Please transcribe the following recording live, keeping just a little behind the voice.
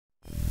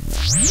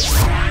Welcome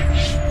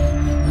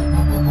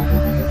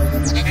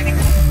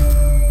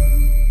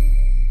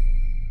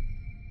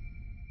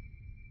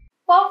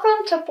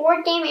to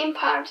Board Game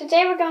Empire.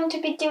 Today we're going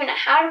to be doing a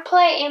how to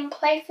play and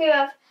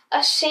playthrough of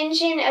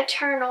Ascension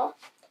Eternal.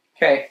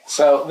 Okay,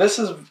 so this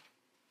is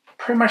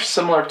pretty much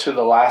similar to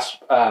the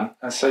last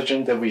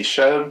Ascension that we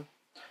showed.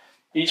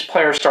 Each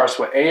player starts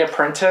with a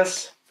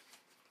apprentice,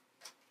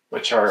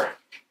 which are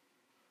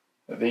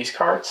these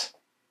cards,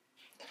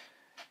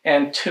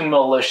 and 2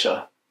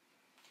 militia.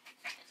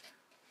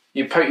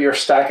 You put your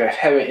stack of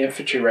heavy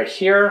infantry right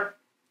here,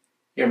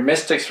 your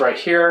mystics right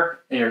here,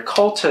 and your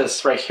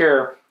cultists right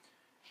here.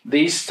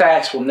 These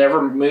stacks will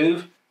never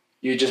move.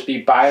 You just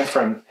be buying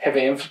from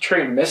heavy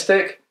infantry and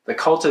mystic. The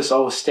cultist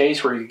always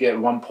stays where you get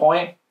 1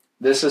 point.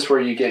 This is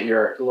where you get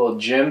your little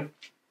gem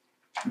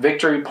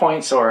victory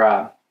points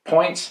or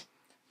points.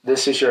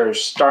 This is your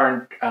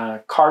starting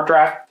card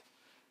draft.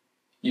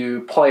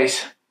 You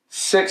place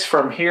 6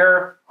 from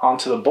here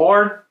onto the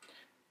board.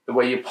 The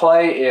way you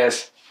play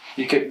is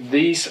you get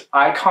these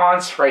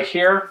icons right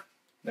here.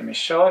 Let me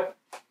show it.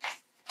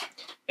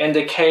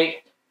 Indicate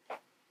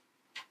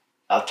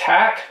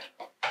attack,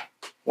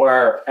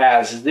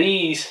 whereas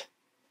these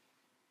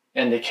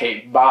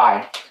indicate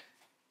buy.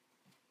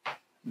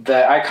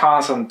 The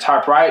icons on the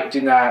top right do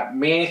not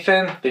mean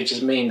anything. They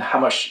just mean how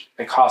much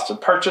it costs to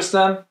purchase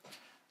them.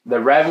 The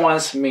red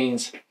ones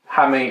means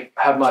how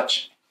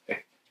much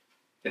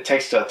it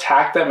takes to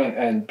attack them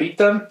and beat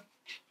them.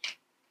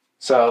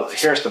 So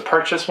here's the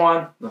purchase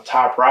one, the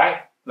top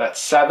right. That's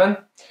 7.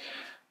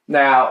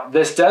 Now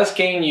this does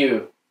gain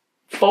you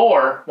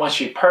 4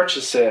 once you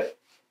purchase it,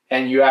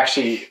 and you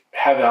actually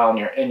have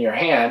it in your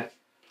hand.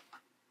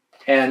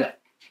 And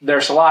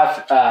there's a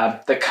lot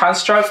of, the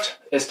construct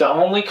is the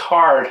only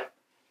card,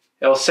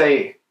 it'll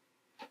say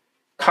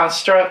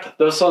construct,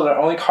 those are the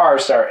only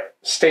cards that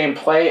stay in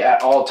play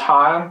at all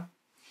time,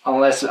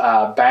 unless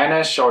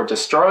banished or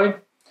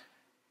destroyed.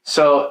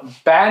 So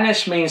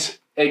banished means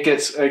it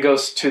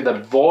goes to the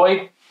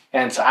void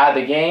and it's out of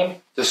the game.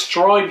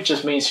 Destroyed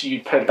just means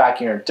you put it back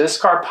in your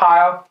discard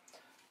pile.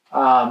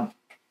 I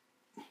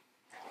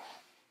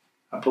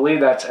believe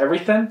that's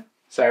everything.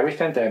 Is that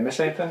everything? Did I miss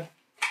anything?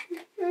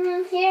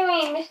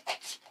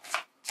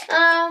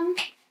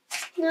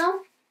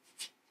 No.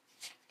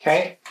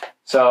 Okay,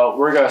 so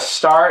we're going to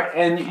start,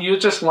 and you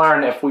just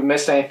learn. If we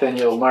miss anything,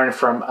 you'll learn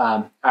from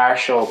our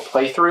actual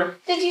playthrough.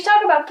 Did you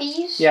talk about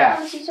these? Yeah.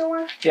 What these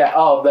are? Yeah,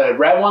 oh, the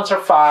red ones are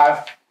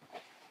 5.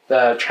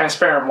 The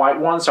transparent white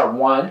ones are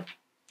 1.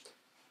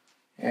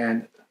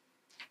 And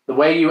the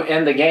way you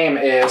end the game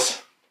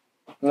is,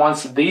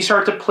 once these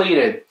are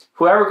depleted,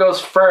 whoever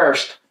goes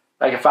first,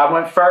 like if I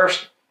went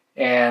first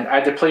and I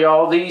deplete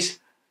all these,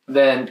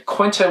 then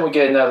Quentin would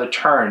get another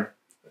turn,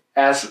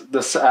 as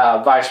the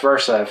vice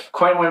versa. If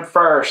Quentin went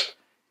first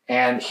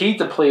and he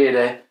depleted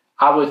it,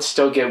 I would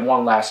still get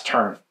 1 last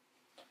turn.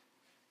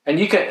 And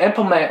you can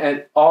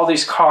implement all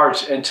these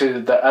cards into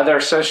the other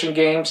Ascension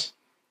games,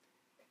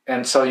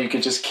 and so you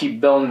could just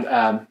keep building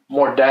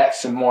more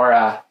decks and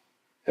more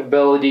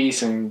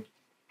abilities, and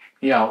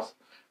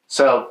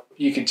so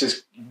you could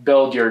just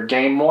build your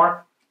game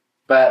more.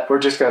 But we're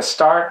just going to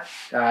start.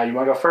 You want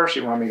to go first, or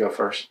you want me to go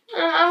first?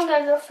 I'm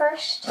going to go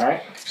first. All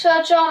right. So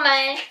I'll draw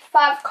my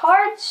 5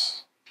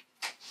 cards.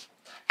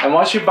 And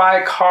once you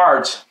buy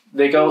cards,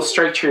 they go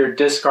straight to your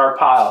discard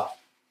pile.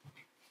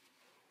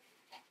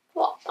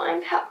 Well,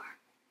 find power.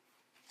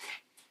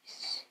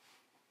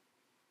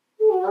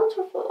 That's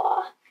worth a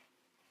lot.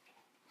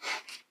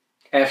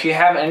 And if you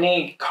have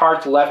any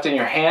cards left in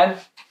your hand,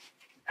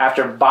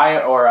 after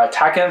buying or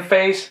attacking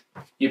phase,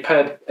 you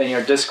put it in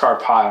your discard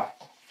pile.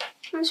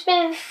 I'm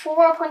spending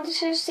 4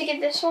 apprentices to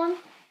get this one.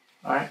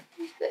 Alright.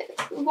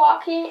 The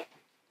rocket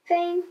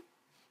thing.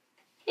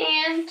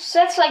 And so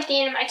that's like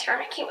the end of my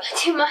turn. I can't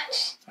really do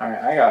much.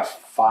 Alright, I got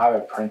 5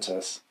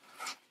 apprentice.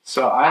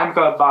 So I'm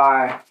going to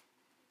buy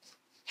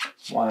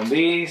 1 of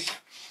these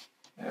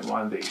and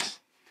 1 of these.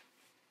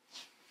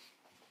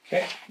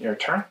 Okay, your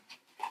turn.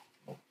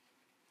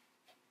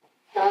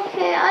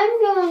 Okay, I'm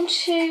going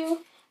to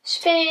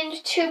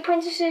spend 2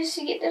 apprentices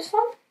to get this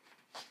one.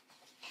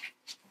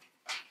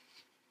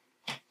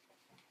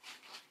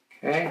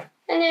 Okay.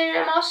 And then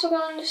I'm also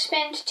going to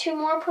spend 2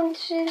 more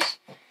apprentices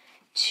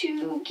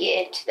to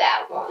get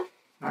that one.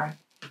 Alright.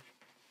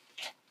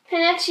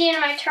 And that's the end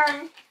of my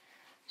turn.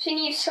 So you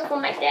need to shuffle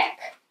my deck.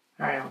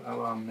 Alright, I'll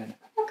go a minute.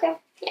 Okay,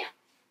 yeah.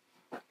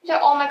 These are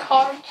all my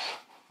cards.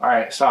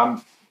 Alright, so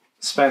I'm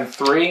spend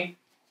 3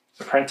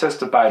 apprentice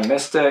to buy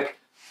mystic.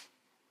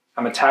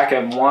 I'm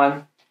attacking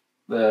 1,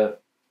 the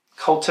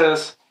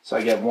cultist, so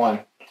I get 1.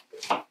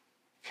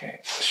 Okay,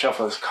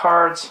 shuffle those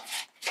cards.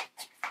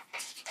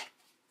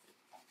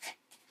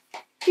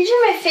 These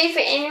are my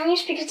favorite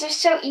enemies because they're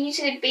so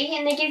easy to beat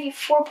and they give you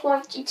 4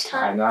 points each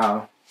time. I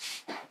know.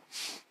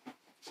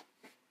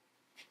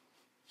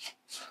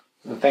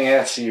 The thing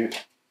is,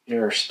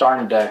 your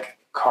starting deck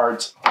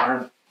cards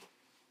don't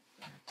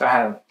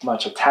have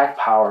much attack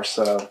power,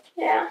 so...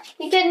 Yeah,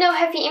 you get no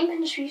heavy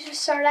infantry to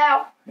start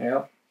out.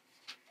 Yep.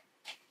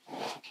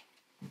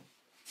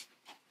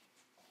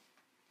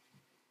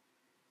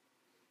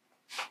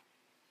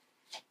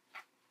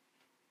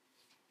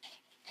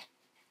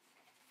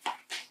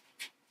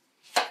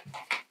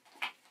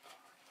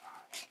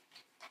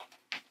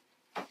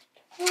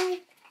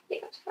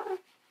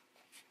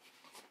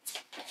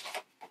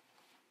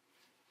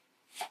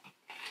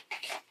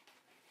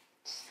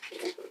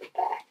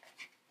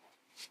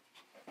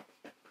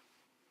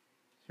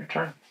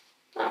 turn.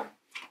 Oh.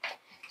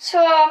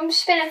 So I'm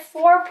spending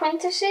 4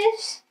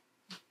 princesses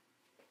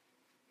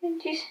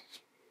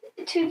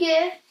to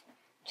get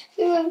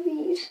 2 of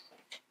these.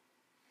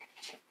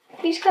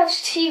 These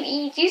cost 2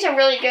 each. These are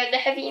really good, the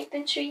heavy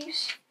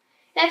infantries.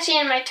 That's the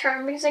end of my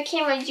turn because I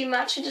can't really do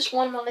much with just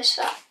one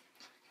Melissa.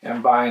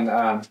 I'm buying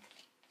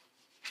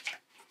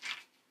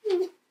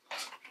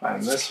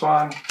this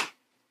one.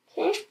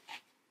 Okay.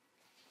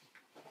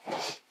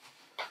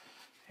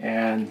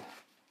 And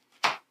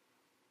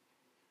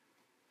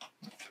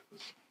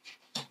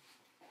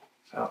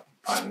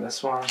buying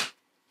this one.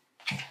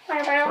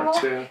 For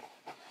 2.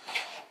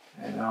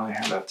 And I only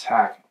have an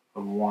attack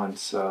of 1,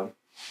 so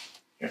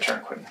your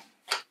turn, Quinn.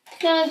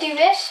 Gonna do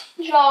this.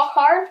 Draw a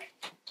card.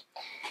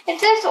 It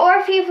says, or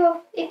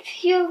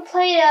if you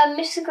played a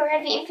Mystic or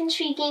Heavy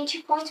Infantry, gain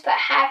 2 points, but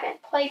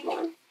haven't played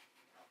one.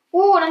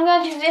 Ooh, and I'm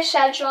gonna do this.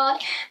 I draw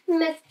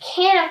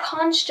Mechanic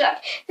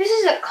Construct. This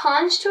is a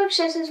construct,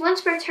 so it says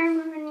once per turn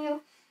when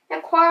you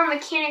acquire a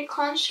Mechanic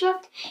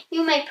Construct,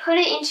 you may put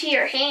it into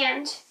your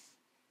hand.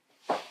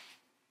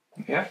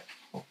 Yeah.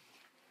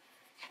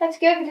 That's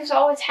good because I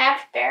always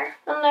have it there,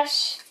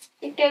 unless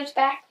it goes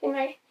back in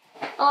my,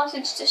 unless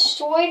it's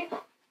destroyed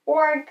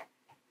or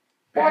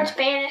it's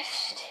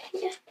banished.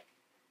 Yeah.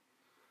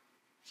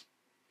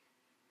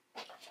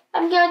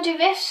 I'm gonna do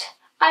this.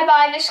 I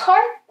buy this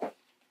card,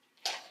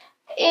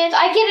 and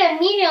I get it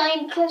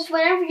immediately because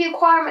whenever you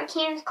acquire a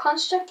Mechanic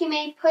Construct, you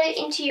may put it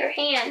into your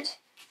hand.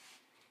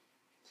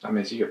 That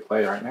means you can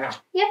play right now.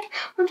 Yep.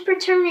 Once per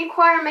turn, you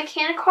acquire a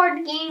Mechanic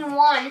card, gain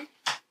 1.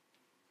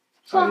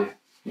 So, oh,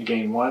 you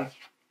gain 1?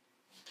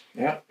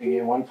 Yep, you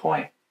gain 1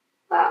 point.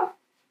 Wow.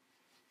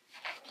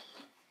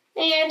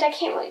 And I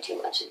can't really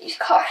do much with these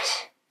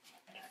cards.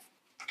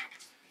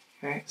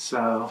 Okay,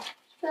 so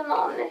Put them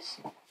all in this.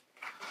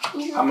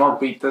 I'm gonna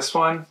beat this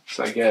one,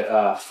 so I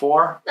get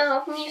 4.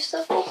 No, from you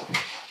shuffle.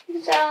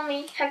 Because I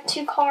only have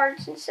 2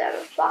 cards instead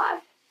of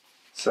 5.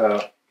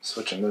 So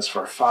switching this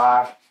for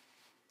 5.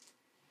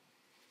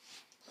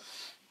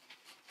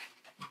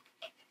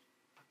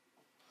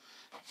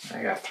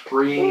 I got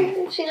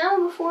 3. I've seen that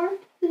one before.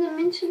 The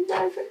Dimension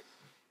Diver.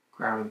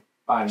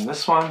 Buying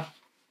this one.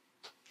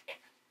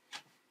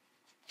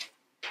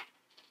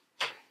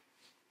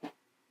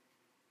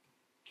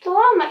 It's a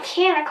lot of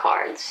Mechanic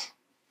cards.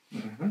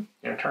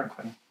 Your turn,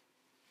 Quinn.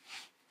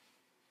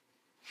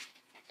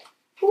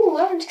 Ooh,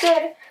 that one's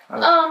good.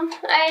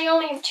 I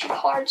only have 2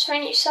 cards, so I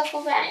need to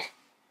shuffle that.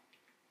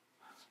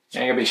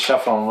 You're gonna be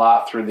shuffling a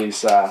lot through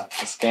these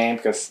this game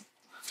because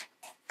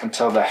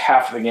until the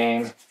half of the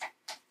game,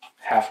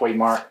 halfway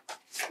mark.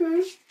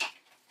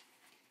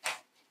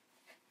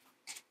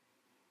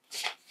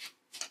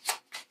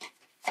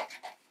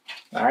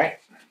 All right.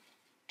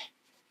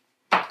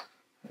 I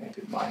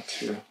did mine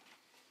too.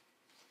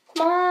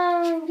 Come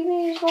on, give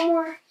me just one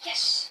more.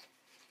 Yes.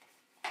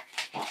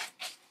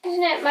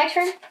 Isn't it my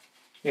turn?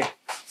 Yeah.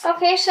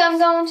 Okay, so I'm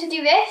going to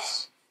do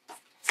this.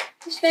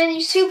 I'm spending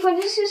these 2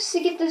 princesses to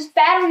get this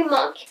Battery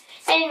Monk.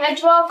 And if I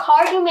draw a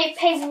card, you may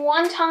pay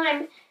 1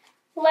 time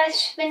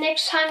less the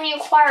next time you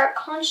acquire a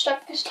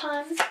construct this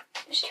turn.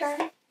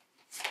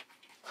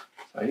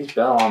 So he's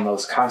building on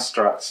those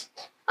constructs.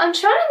 I'm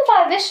trying to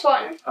buy this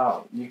one.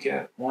 Oh, you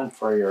get 1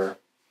 for your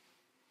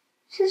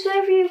Since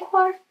whenever you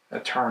acquire a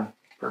turn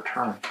per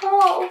turn.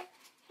 Oh,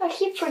 I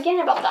keep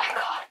forgetting about that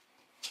card.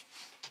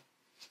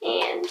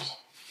 And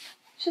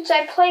since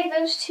I played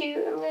those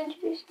 2, I'm going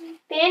to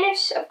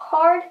banish a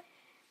card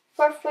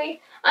for free.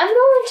 I'm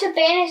going to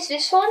banish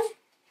this one,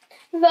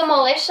 the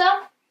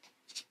Melissa.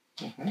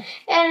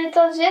 And it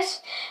does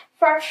this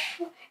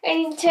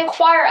and to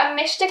acquire a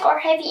Mystic or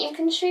Heavy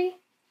Infantry.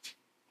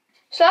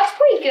 So that's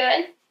pretty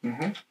good.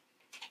 And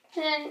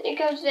then it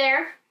goes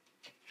there.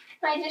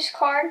 I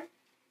discard.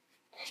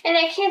 And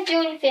I can't do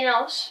anything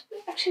else.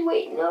 Actually,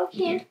 wait, no, I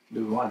can't.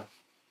 Do 1.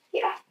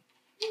 Yeah,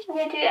 I'm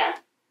going to do that.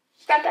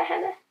 Forgot that I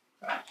had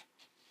that.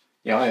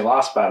 You only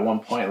lost by 1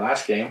 point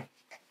last game.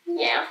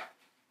 Yeah.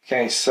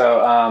 Okay,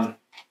 so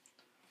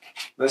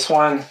this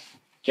one,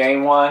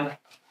 game 1,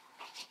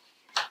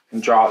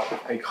 and draw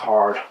a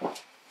card.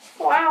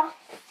 Wow.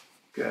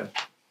 Good.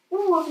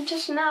 Ooh,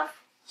 just enough.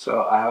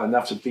 So I have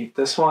enough to beat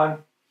this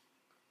one.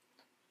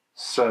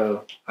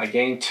 So I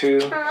gain 2,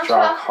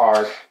 draw a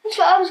card. That's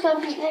what I was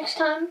going to beat next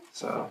time.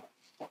 So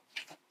let's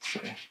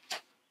see.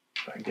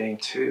 I gain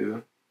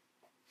 2.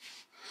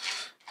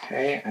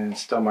 Okay, and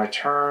it's still my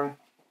turn.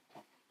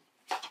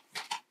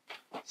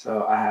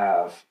 So I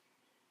have,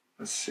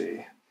 let's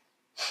see,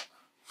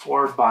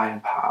 4 buying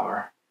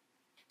power.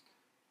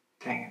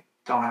 Dang it,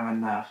 don't have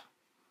enough.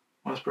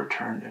 Once per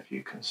turn, if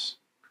you can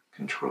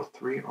control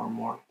 3 or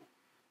more,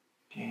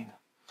 gain.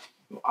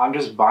 I'm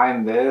just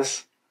buying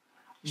this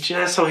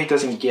just so he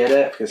doesn't get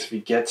it, because if he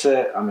gets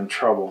it, I'm in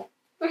trouble.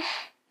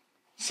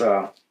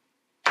 So.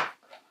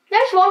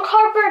 There's 1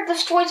 card where it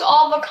destroys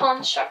all the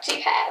constructs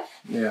you have.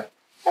 Yeah.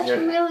 That's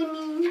really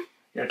mean.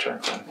 Your turn,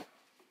 Quinn.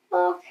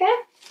 Okay.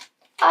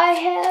 I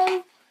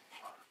have...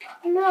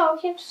 No,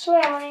 I can't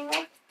destroy them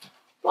anymore.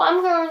 Well,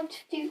 I'm going to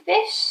do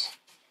this.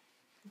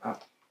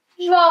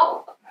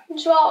 Draw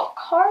draw a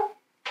card.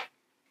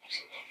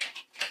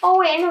 Oh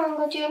wait, I know what I'm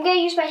gonna do. I'm gonna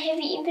use my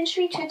heavy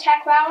infantry to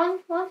attack Rowan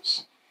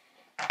once.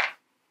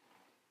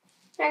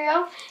 There we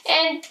go.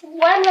 And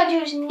what I'm gonna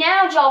do is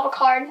now draw a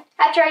card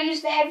after I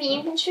use the heavy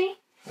infantry.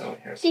 Oh,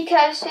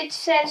 because it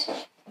says for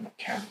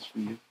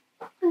you.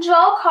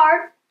 Draw a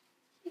card.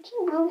 I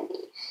keep moving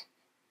these.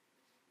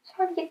 It's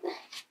hard to get them.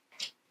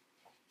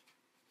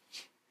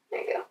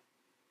 There you go.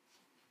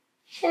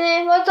 And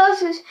then what it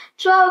does is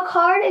draw a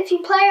card. If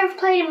you have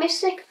played a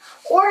Mystic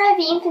or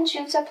Heavy Infantry,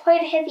 because I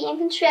played a Heavy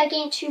Infantry, I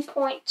gain 2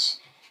 points.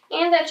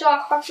 And I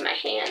draw a card from my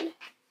hand.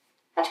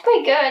 That's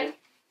pretty good.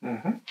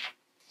 Mm-hmm.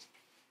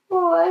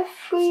 Oh, I have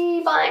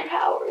 3 bind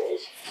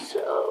powers,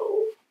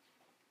 so...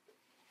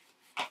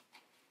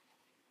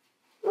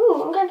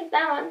 Ooh, I'm gonna get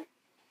that one.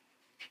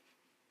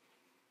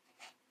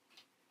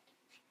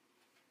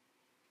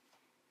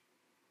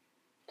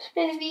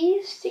 Spin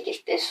these to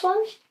get this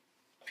one.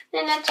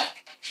 Then that's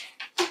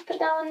put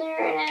that one there,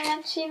 and then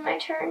that's in my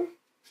turn.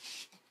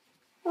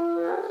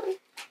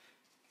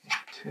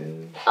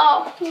 2.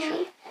 Oh,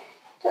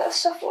 the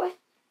stuff away.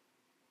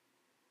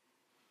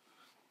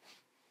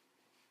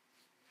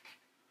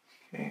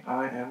 Okay,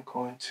 I am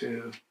going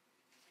to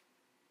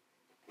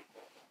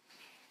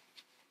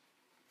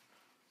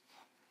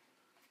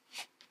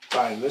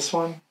buy this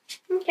one.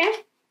 Okay.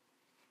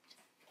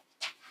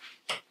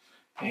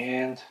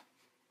 And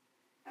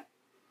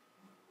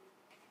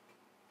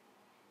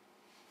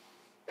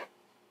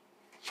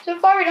so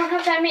far we don't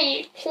have that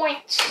many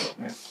points.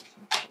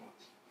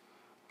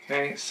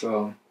 Okay,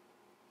 so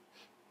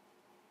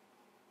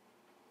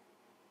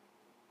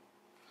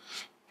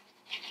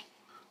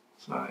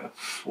I have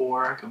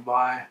 4 I can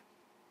buy.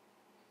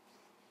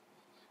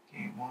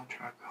 Game 1,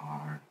 try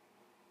card.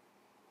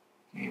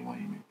 Game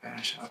 1, you may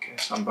banish. Okay,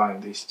 so I'm buying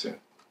these 2. Okay.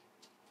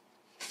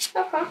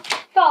 Got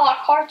a lot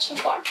of cards so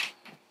far.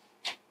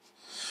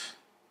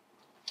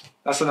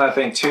 That's another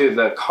thing too.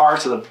 The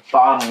cards to the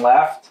bottom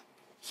left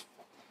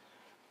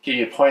give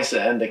you points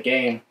to end the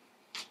game.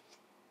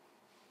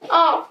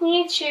 Oh, we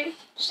need to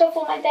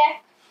shuffle my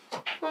deck.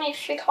 I need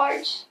 3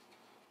 cards.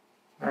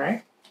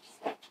 Alright.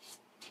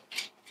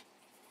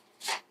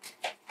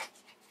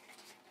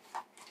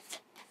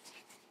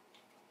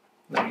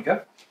 There you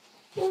go.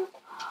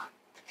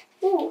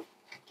 Ooh,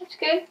 that's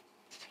good.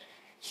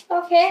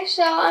 Okay,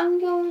 so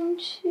I'm going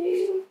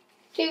to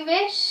do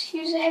this.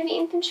 Use the heavy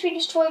infantry,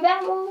 destroy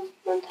that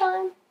one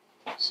time.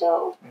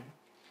 So,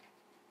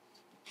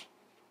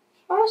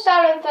 almost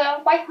out of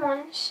the white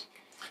ones.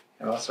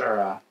 And those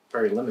are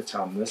very limited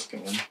on this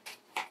game.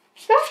 I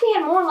thought we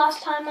had more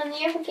last time on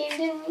the other game,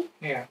 didn't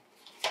we? Yeah.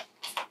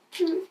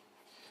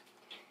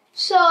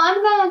 So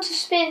I'm going to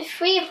spend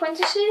 3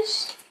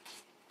 apprentices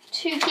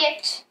to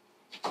get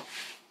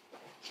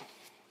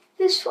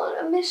this one,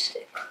 a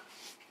Mystic.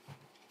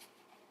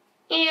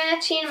 And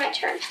that's the end of my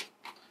turn.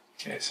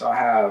 Okay, so I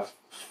have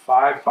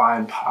 5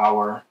 bind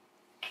power.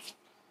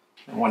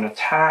 And one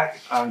attack,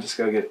 I'm just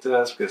gonna get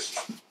this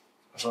because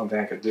that's one thing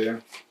I could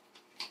do.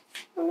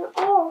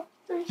 Oh,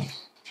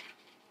 nice.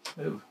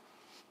 Ooh.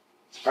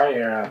 Sorry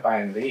you're not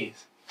buying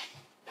these.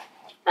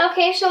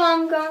 Okay, so what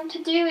I'm going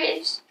to do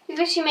is,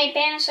 because you may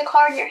banish a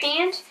card in your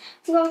hand,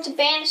 I'm going to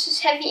banish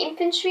this heavy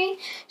infantry.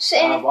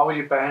 So, Why would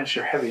you banish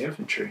your heavy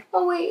infantry?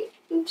 oh wait,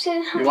 you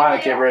want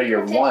to get rid of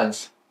your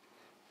ones.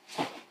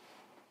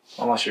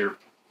 Unless you're,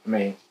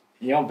 you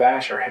don't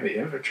banish your heavy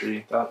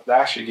infantry. That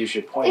actually gives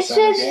you points it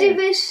in the says game. do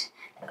this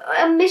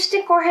a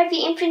Mystic or heavy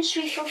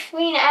infantry for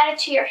free and add it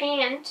to your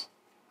hand.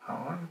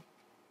 Oh.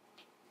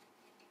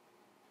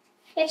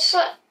 It's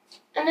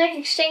and I can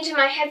exchange in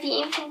my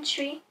heavy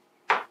infantry,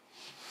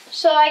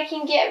 so I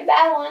can get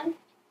that one.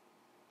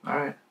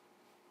 Alright.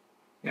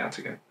 Yeah, that's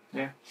a good,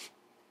 yeah.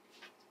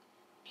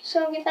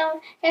 So I'll get that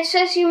one. It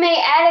says you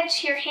may add it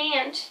to your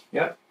hand.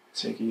 Yep,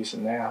 so you can use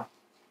it now.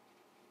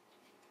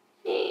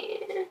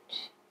 And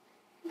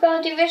I'm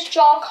going to do this,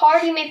 draw a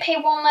card. You may pay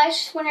 1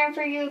 less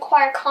whenever you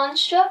acquire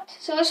Construct.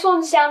 So this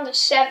one's down to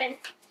 7.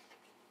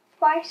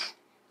 Twice.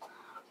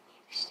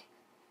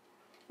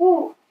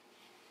 Ooh.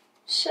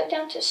 So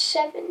down to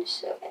 7.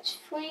 So that's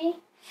 3,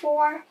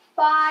 4,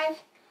 5. I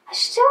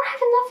still don't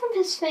have enough of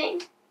this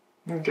thing.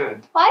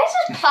 Good. Why is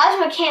this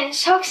plasma cannon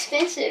so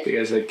expensive?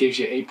 Because it gives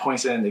you 8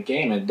 points in the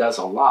game and it does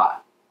a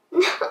lot.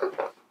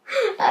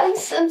 I'm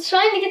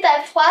trying to get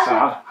that plasma.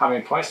 So how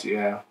many points do you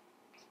have?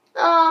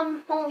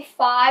 Only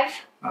 5.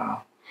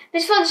 Oh.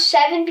 This one's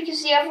 7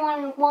 because the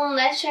other one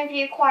less whenever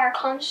you acquire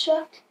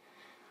Construct.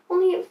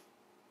 Only.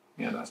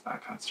 Yeah, that's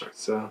not Construct,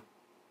 so.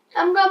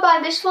 I'm gonna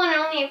buy this one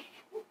and only.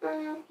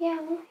 Yeah.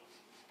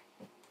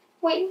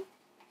 Wait.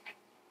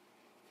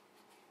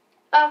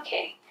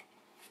 Okay.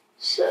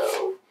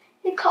 So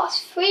it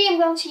costs 3. I'm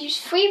going to use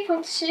 3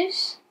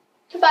 apprentices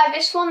to buy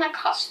this one that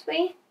costs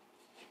 3.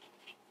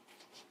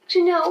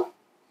 Actually, no.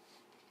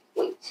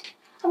 Wait.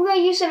 I'm going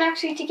to use them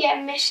actually to get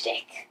a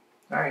Mystic.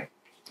 Alright.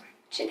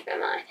 Change my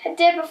mind. I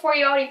did before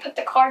you already put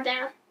the card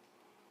down.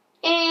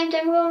 And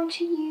I'm going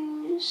to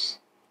use.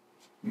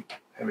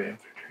 Heavy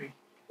infantry.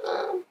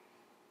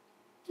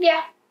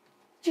 Yeah.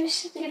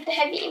 This is to get the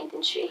heavy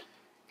infantry.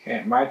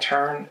 Okay, my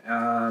turn.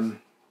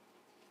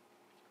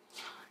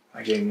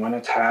 I gain 1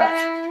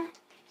 attack.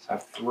 So I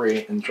have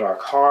 3 and draw a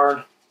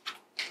card.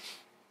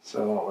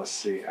 So let's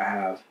see. I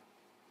have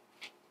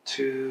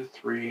 2,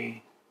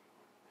 3,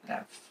 and I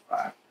have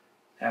 5.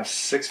 I have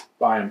 6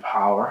 buying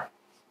power.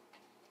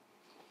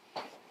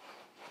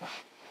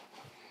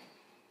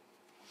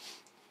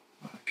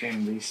 I'll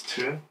gain these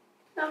 2.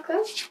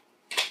 Okay.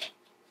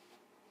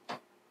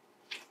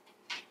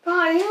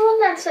 Oh, you know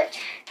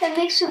that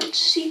makes it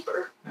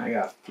cheaper. I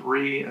got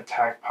 3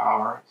 attack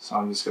power, so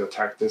I'm just gonna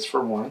attack this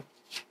for 1.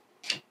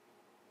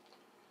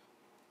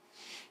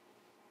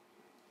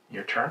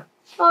 Your turn.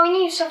 Oh, I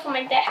need to shuffle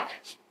my deck.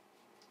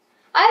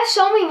 I have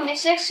so many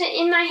mystics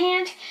in my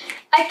hand.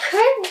 I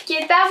could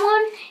get that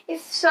one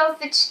if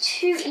it's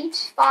 2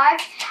 each, 5.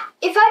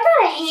 If I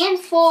got a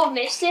handful of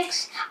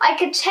mystics, I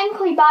could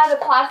technically buy the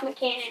plasma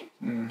cannon.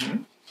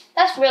 Mm-hmm.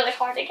 That's really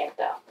hard to get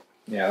though.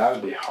 Yeah, that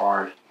would be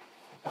hard.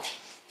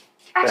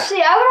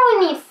 Actually, I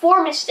would only need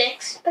 4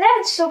 mystics, but that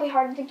would still be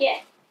hard to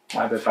get.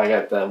 What if I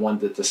got the one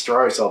that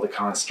destroys all the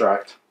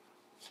construct?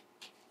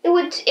 It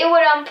would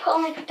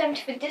only put them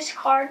to the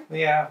discard.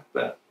 Yeah,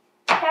 but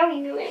How are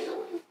you in?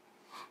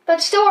 But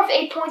it's still worth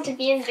 8 points at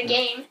the end of the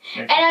game.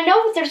 Okay. And I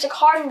know that there's a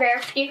card in there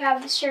if you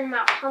have a certain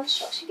amount of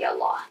constructs, you get a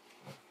lot.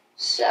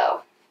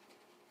 So,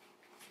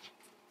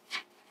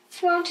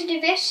 if you want to do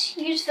this,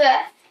 use the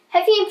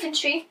heavy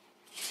infantry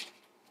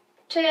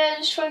to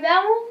destroy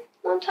that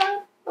one time.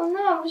 Oh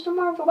no, there's no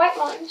more of the white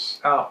ones.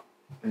 oh,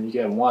 and you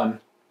get 1.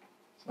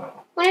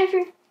 So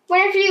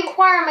Whenever you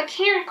acquire a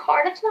mechanic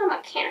card, that's not a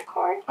mechanic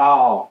card.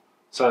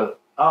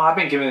 I've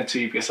been giving it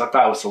to you because I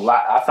thought it was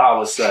I thought it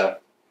was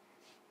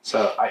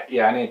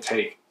I need to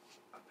take.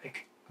 I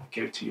think I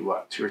gave it to you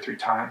 2 or 3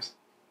 times.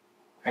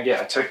 I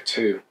took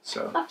 2.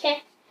 So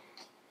Okay.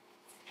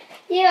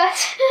 Yeah,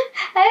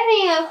 I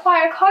haven't even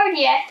acquired a card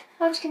yet.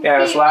 I was confused. yeah,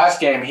 this last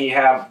game he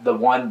had the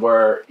one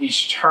where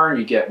each turn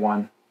you get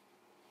 1.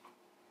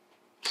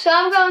 So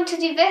I'm going to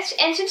do this,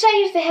 and since I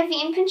use the heavy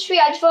infantry,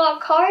 I draw a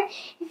card.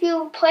 If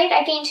you played,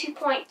 I gain 2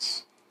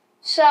 points.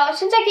 So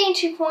since I gain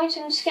 2 points,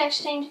 I'm just going to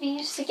exchange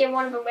these to get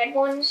one of the red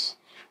ones.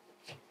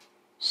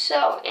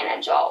 So, and I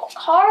draw a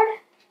card.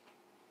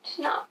 It's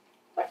not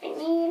what I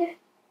need.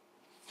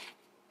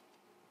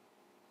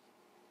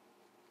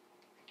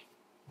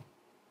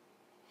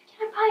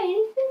 Can I buy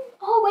anything?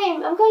 Oh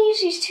wait, I'm going to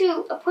use these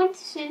 2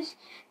 apprentices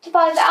to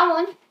buy that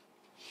one.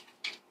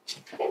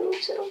 Okay,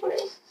 so what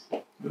is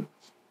this?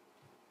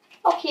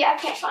 Okay, I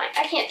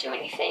can't do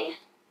anything.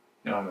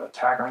 You don't have an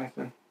attack or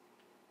anything.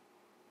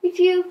 If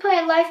you play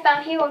a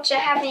Lifebound Hero, which I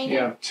haven't even.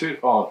 Yeah, 2.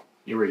 Oh,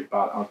 you already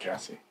bought. Okay, I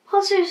see.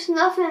 Plus, there's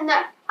nothing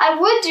that I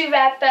would do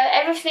that, but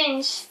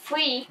everything's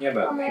free. Yeah,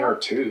 but here are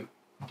 2.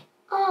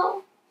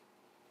 Oh.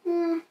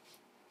 Okay,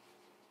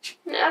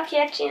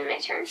 that's the end of my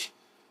turn.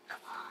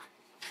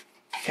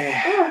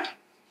 Okay. Oh,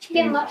 you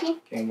getting lucky.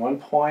 Gain 1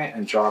 point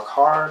and draw a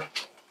card.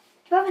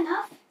 Do I have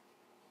enough?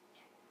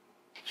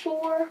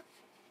 4.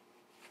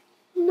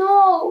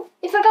 No.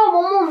 If I got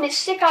 1 more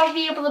mystic, I would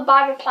be able to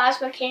buy the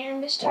plasma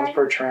cannon this turn. Once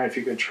per turn, if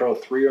you control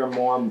 3 or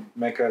more,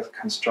 make a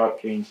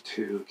construct gain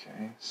 2.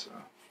 Okay, so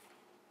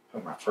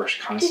put my first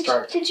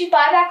construct. Did you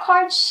buy that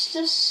card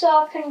just so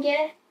I couldn't get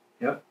it?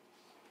 Yep.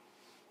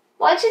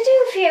 What does it do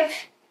if you have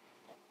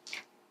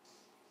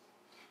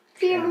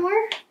 3 or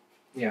more?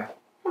 Yeah.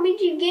 How many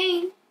do you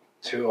gain?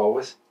 2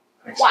 always.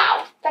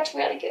 Wow, that's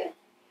really good.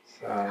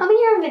 So, How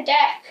many are in the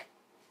deck?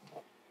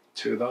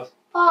 2 of those.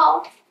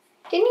 Oh,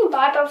 didn't you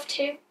buy both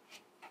 2?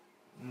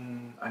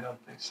 I don't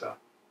think so.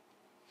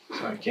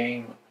 So I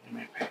gain. You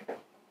may pay.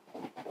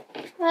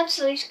 That's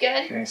at least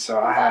good. Okay, so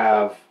I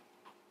have.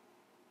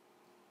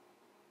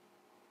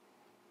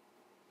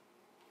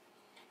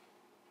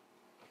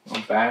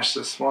 I'll bash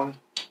this one.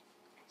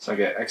 So I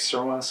get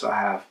extra 1. So I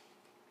have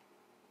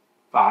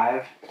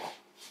 5.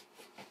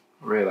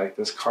 I really like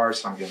this card,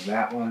 so I'm getting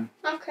that one.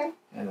 Okay.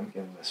 And I'm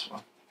getting this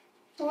one.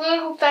 I really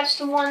hope that's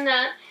the one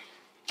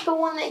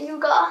that you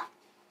got.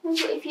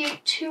 If you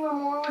have 2 or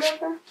more,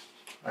 whatever.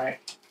 Right.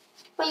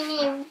 What do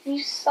you mean?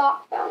 You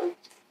sock them.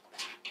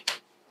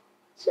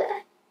 So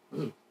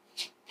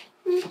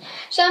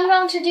I'm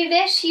going to do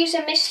this. Use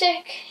a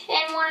mystic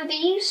and one of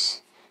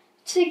these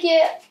to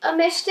get a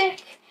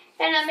mystic,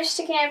 and a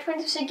mystic and a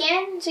princess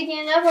again to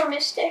get another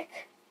mystic.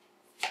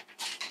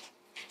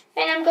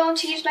 And I'm going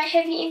to use my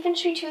heavy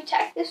infantry to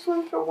attack this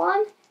one for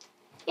 1.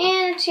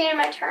 And it's the end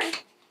of my turn.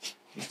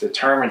 He's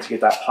determined to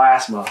get that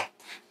plasma.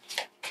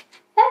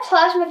 That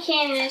plasma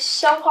cannon is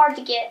so hard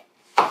to get.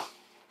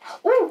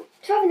 Ooh,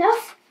 do I have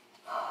enough?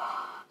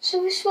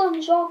 So this will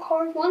draw a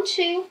card. 1,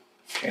 2.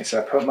 Okay, so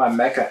I put my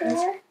mecha in.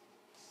 4.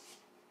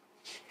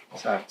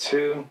 So I have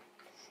 2,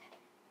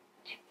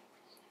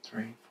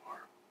 3, 4.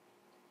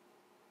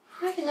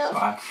 I have enough. So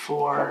I have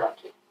 4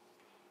 Lucky.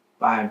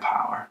 buying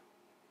power.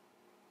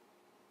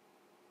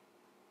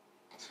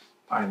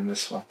 Buying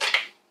this one.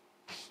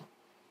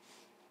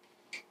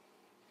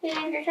 Is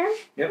it your turn?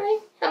 Yep. Right.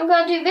 I'm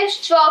going to do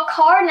this. Draw a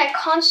card, and that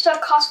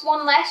construct costs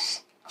 1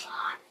 less. Come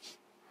on.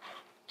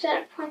 Then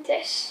I print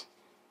this.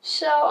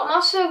 So I'm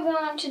also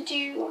going to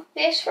do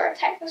this for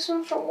attack this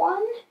one for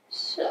 1.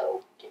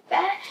 So do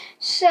that.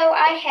 So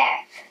I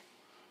have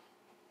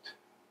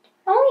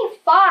only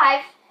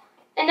 5,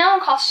 and now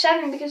it costs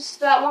 7 because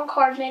that one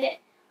card made it.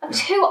 I'm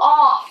 2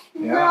 off.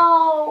 Yeah.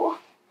 No.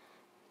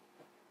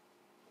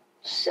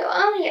 So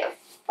I only have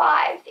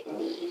 5 in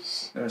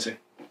these. Let me see.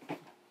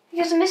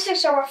 Because the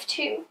mystics are worth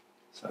 2.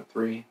 So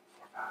 3,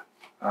 4,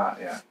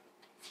 5. Yeah.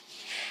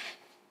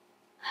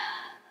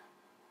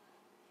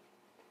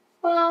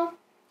 Well,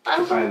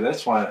 I'm Buy going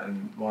this one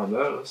and one of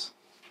those.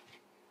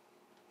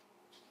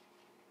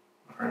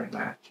 Alright,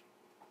 man.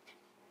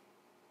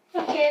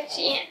 okay, it's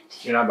the end.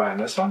 You're not buying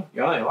this one?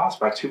 You only lost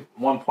by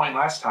 1 point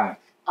last time.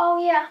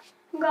 Oh yeah,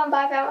 I'm gonna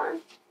buy that one.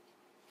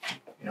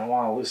 You don't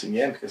want to lose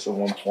again because of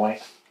 1 point.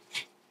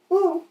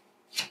 Ooh.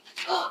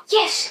 Oh,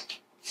 yes!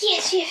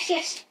 Yes, yes,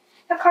 yes.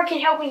 That card can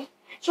help me.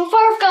 So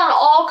far I've gotten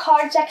all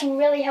cards that can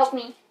really help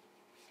me.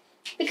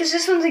 Because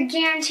this one's a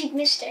guaranteed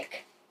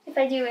mystic. If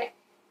I do it.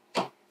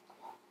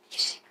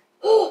 Mystic.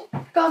 Oh!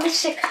 I got a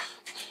mystic.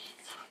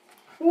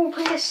 Ooh,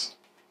 put this.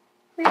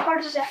 How many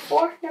cards is that?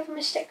 4? Never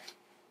mystic.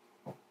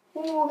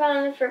 Ooh, I got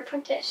another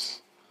print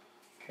this.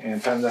 Okay,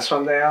 and put this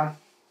one down.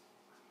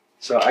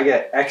 So I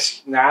get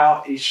X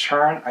now each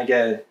turn. I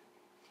get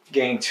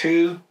gain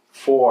 2,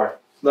 4.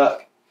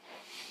 Look,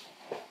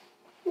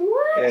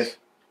 What? if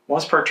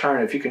once per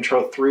turn, if you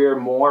control 3 or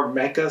more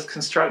mechas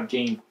construct,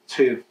 gain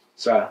 2.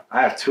 So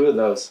I have 2 of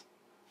those.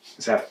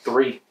 So I have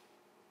 3.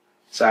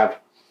 So I have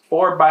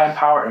 4 buying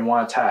power and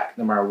 1 attack,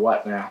 no matter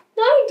what now.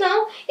 No, you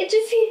don't. It's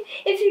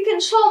if you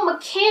control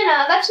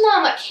Mechana. That's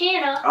not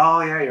Mechana.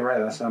 Oh yeah, you're right.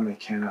 That's not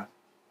Mechana.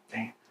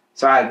 Dang.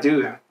 So I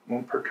do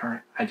 1 per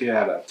turn. I do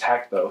have an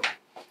attack though,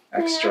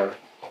 extra.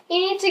 You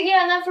need to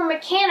get another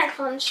Mechana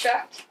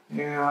construct.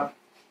 Yeah.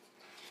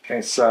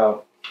 Okay,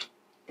 so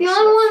The so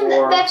only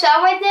one 4, that's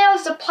out right now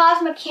is the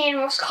Plasma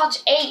Cannon, which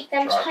costs 8.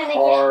 I'm draw trying a to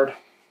card.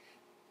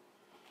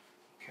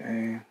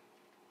 Okay.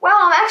 Wow,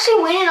 I'm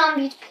actually winning on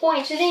these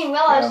points. I didn't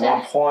realize And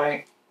that. 1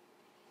 point.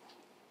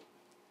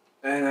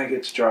 And I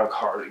get to draw a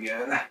card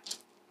again.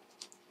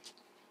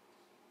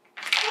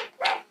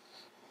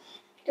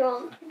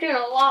 Doing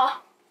a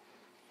lot.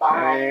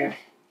 5. Okay.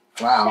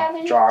 Wow.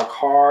 7. Draw a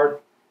card.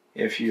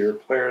 If your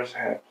players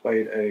have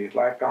played a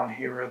Lifebound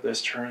hero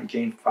this turn,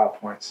 gain 5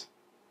 points.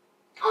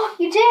 Oh,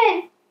 you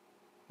did.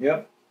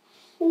 Yep.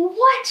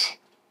 What?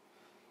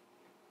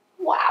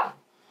 Wow.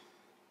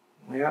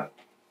 Yep.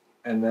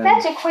 And then.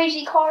 That's a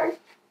crazy card.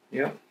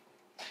 Yep.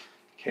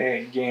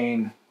 Okay,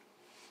 gain.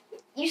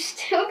 You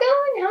still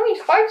going? How many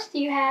cards do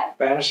you have?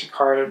 Banish a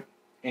card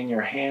in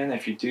your hand.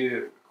 If you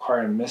do,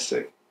 acquire a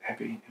Mystic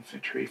Heavy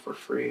Infantry for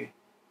free.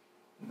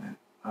 And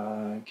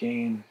then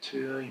gain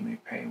 2. You may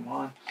pay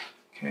 1.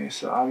 Okay,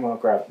 so I'm gonna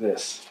grab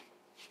this.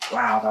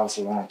 Wow, that was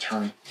a long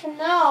turn.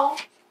 No.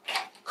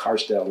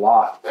 Cards did a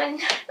lot.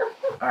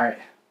 All right,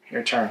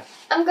 your turn.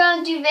 I'm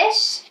gonna do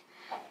this.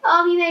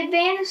 You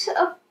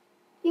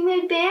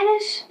may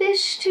banish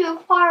this to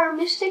acquire a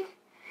Mystic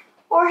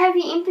or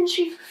heavy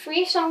infantry for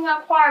free. So I'm gonna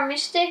acquire a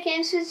Mystic,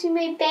 and since you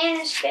may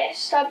banish this,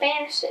 so I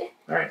banish it.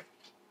 All right.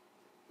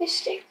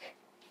 Mystic.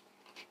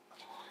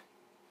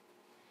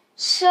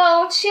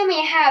 So let's see how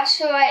many I have.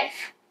 So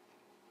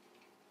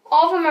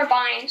all of them are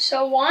buying.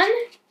 So 1.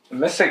 The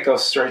Mystic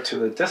goes straight to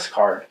the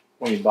discard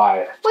when you buy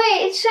it.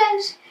 Wait, it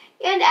says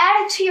and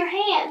add it to your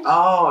hand.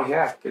 Oh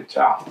yeah, good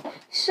job.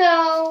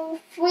 So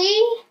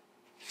 3,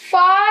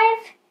 5,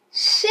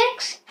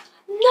 6.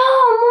 No, 1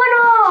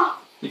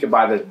 off. You can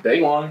buy the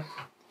big one.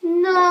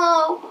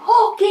 No.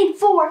 Oh, gain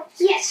 4.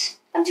 Yes,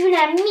 I'm doing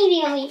that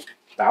immediately.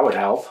 That would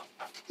help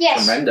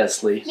Yes.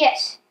 tremendously.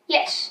 Yes.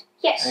 Yes.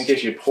 Yes. And it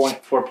gives you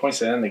 4 points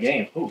to end the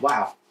game. Oh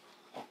wow.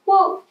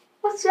 Whoa,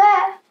 what's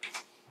that?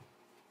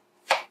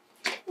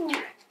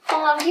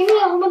 Hold on, give me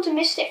a whole bunch of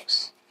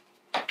mystics.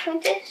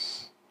 Like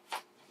this?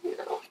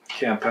 No.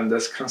 Can't pen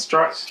this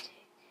construct.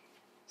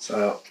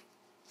 So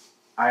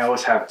I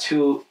always have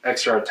 2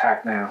 extra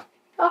attack now.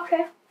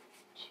 Okay.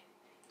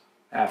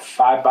 I have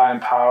 5 buying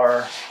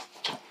power.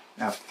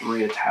 I have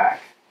 3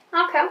 attack.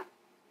 Okay.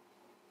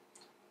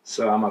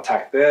 So I'm gonna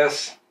attack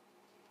this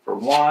for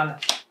 1.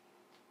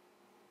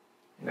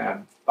 And I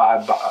have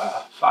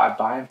 5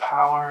 buying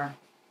power.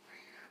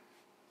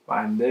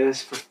 Buying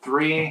this for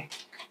 3.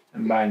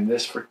 And buying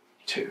this for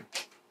 2.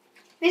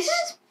 This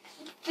is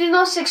the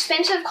most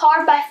expensive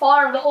card by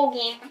far in the whole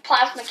game, the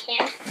Plasma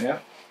Cannon.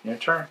 Yep, your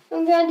turn.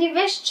 I'm gonna do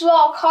this.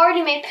 Draw a card.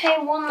 You may pay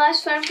 1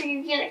 less whenever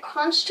you get a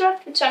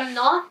construct, which I'm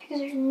not, because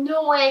there's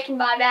no way I can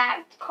buy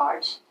back the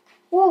cards.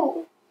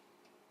 Whoa.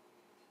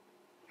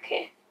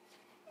 Okay.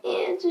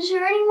 And is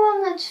there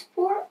anyone that's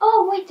 4?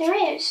 Oh, wait, there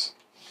is.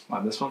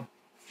 Want this one?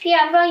 Yeah,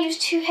 I'm gonna use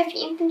 2 heavy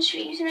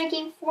infantries, and I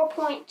gain 4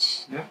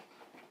 points.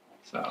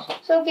 So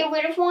So get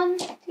rid of 1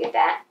 to get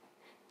that.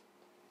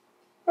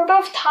 We're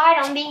both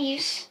tied on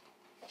these.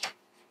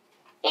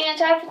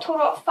 And I have a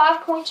total of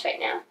 5 points right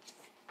now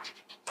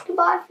to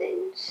buy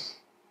things.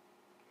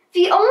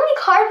 The only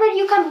card that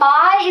you can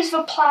buy is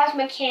the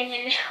Plasma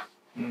Cannon.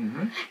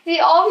 mm-hmm.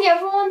 All the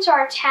other ones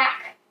are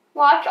attack.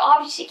 Well, I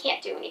obviously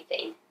can't do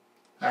anything.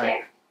 All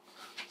right.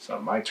 So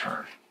my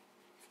turn.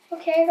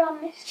 Okay, I got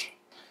missed.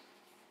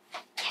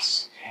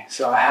 Yes. Okay,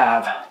 so I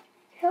have,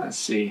 let's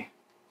see.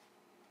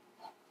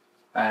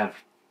 I have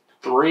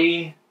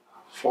 3,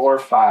 4,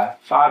 5.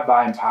 5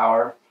 buying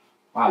power.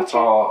 Wow, it's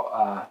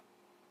all,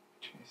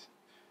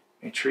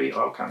 a tree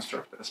all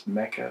construct this.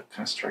 Mecha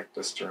construct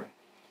this turn.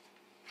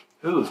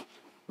 Ooh,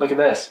 look at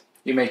this.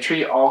 You may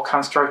treat all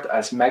construct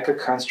as mecha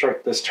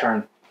construct this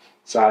turn.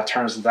 So it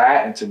turns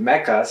that into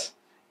mechas,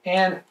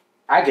 and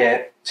I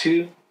get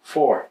 2,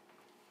 4.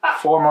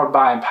 4 more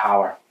buying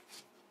power.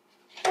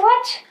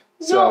 What?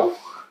 No.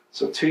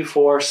 So 2,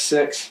 4,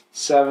 6,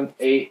 7,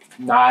 8,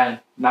 9.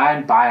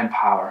 9 buying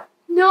power.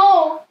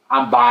 No.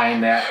 I'm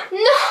buying that.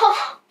 No.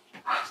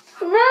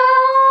 No.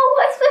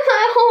 What's been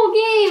my whole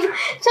game?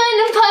 Trying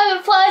to buy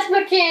a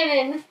plasma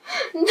cannon.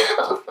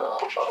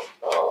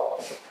 No.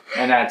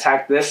 And I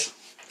attack this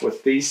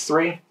with these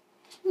 3.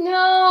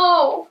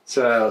 No.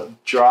 So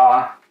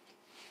draw.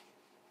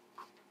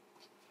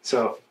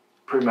 So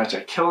pretty much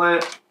I kill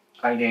it.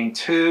 I gain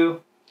 2.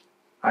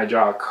 I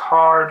draw a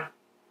card.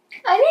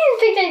 I didn't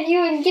think that you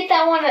would get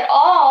that one at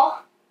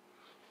all.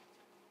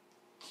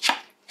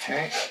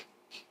 Okay.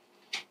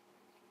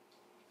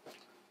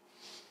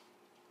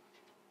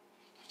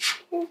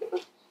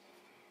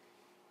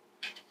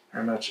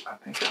 Very much, I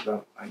think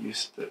I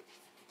used it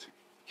to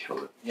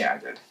kill it. Yeah, I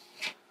did.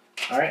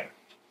 Alright.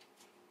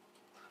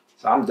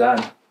 So I'm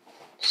done.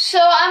 So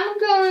I'm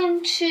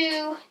going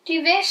to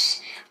do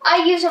this.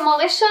 I use a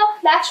Melissa,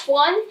 that's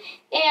 1.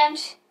 And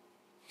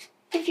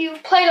if you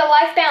played a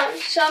life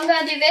balance, so I'm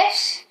going to do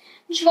this.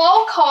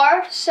 Draw a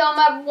card, so I'm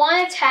at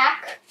 1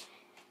 attack.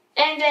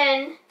 And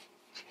then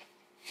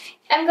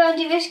I'm going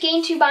to do this,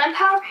 gain 2 buying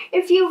power.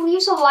 If you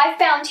use a life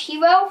balance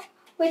hero,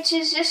 which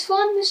is this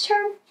one this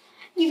turn,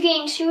 you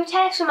gain 2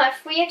 attacks, so I'm at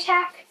 3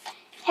 attack.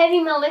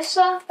 Heavy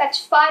Melissa, that's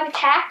 5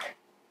 attack.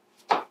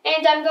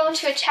 And I'm going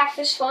to attack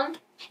this one.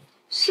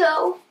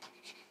 So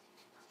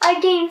I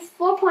gain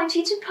 4 points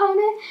each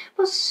opponent,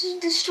 plus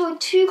destroy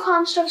 2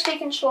 constructs they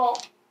control.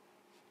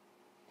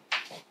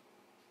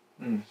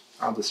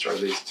 I'll destroy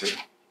these 2.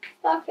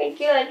 Okay,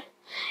 good.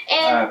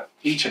 And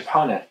each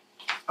opponent.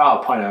 Oh,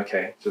 opponent,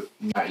 okay. So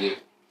not you.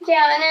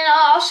 yeah, and then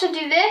I'll also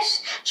do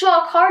this.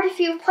 Draw a card if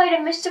you've played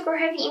a Mystic or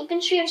Heavy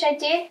Infantry, which I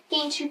did,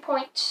 gain 2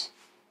 points.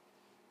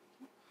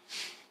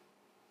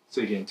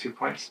 So you gain 2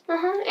 points? And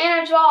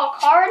I draw a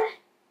card.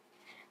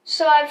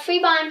 So I have 3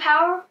 buying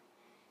power.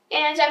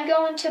 And I'm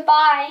going to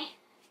buy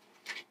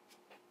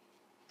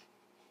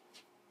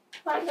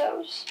one of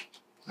those.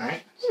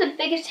 Alright. This is the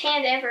biggest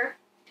hand ever.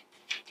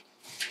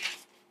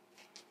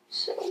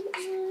 So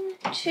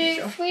 1,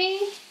 2, 3,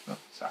 Oh,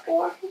 sorry.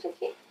 4,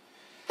 okay.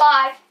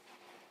 5.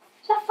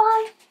 Is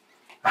that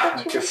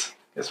 5?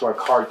 Guess what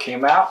card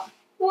came out?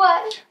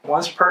 What?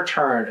 Once per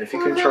turn, if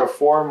you control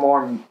 4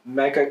 more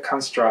Mega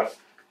Construct,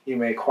 you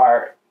may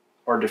acquire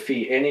or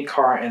defeat any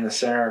card in the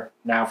center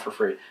now for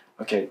free.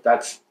 Okay,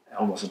 that's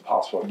almost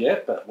impossible to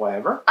get, but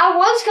whatever. I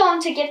was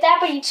going to get that,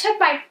 but you took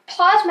my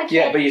plasma cannon.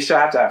 Yeah, but you still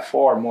have to have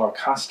 4 more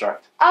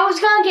Construct. I was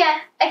going to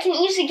get, I can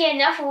easily get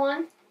enough of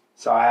one.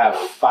 So I have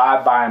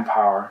 5 buying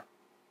power.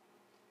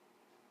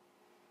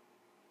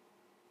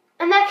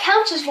 And that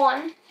counts as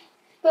 1.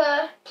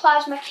 The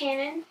plasma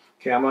cannon.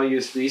 Okay, I'm going to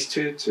use these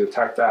 2 to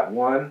attack that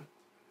 1.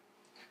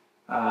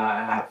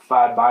 I have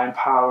 5 buying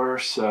power,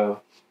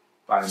 so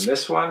buying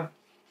this one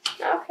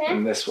Okay.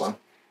 and this one.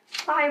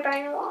 Oh, you're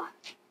buying a lot.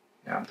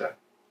 Yeah, I'm done.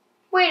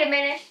 Wait a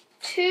minute.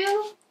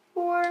 2,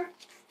 4,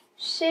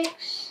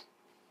 6.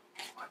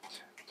 1, 2,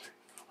 3,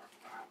 4,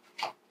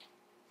 5.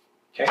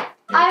 Okay.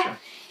 your turn.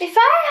 If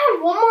I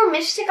had one more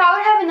Mystic, I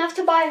would have enough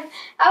to buy.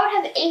 I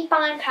would have 8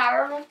 buying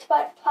power enough to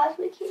buy a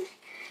plasma cannon.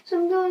 So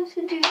I'm going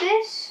to do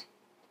this.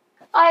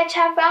 I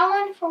attack that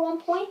one for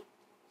 1 point.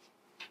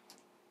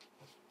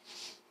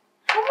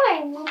 How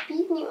am I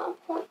beating you on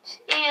points?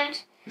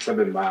 And Because I've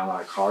been buying a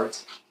lot of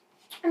cards.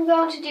 I'm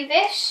going to do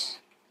this.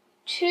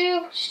 2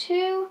 plus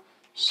 2.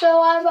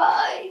 So I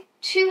buy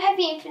 2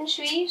 heavy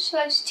infantry. So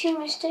that's 2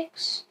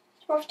 mystics.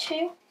 It's worth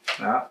 2.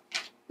 No,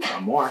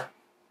 no more.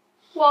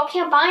 Well, I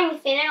can't buy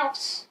anything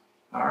else.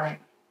 Alright.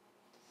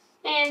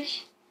 And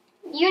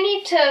you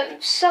need to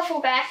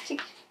shuffle back to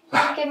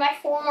get my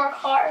 4 more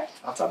cards.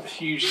 That's a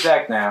huge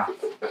deck now.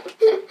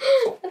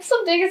 That's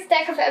the biggest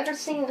deck I've ever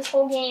seen in this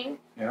whole game.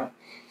 Yeah.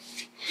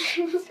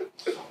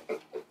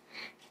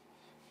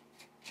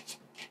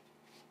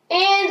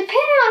 And depending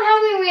on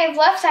how many we have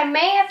left, I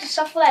may have to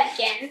shuffle that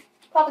again.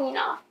 Probably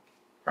not.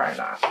 Probably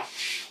not.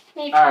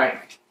 Maybe.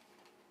 Alright.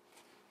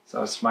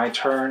 So it's my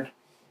turn.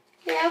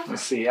 Yeah.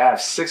 Let's see, I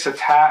have 6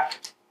 attack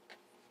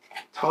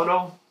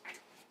total.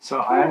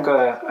 So I'm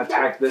going to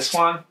attack this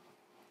one.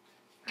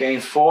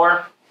 Gain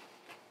 4.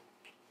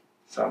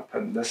 So I'm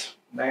putting this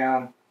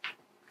down.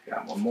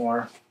 Got 1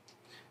 more.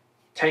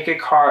 Take a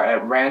card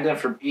at random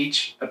from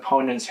each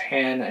opponent's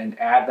hand and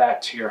add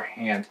that to your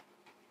hand.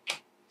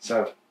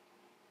 So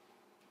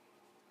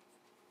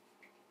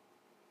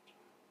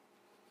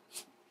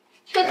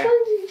Which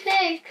one did you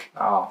take?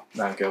 oh,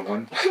 not a good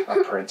one.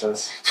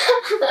 Apprentice.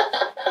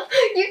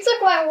 You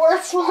took my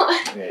worst one.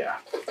 Yeah.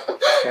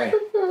 Okay.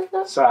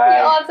 So I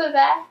also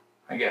that.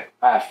 I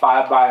have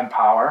 5 buying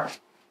power.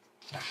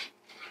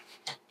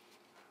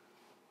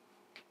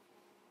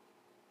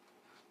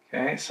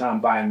 Okay, so I'm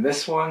buying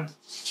this one.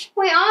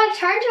 Wait, on my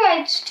turn, do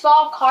I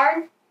draw a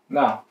card?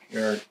 No,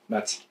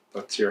 that's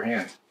your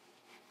hand.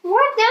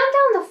 What?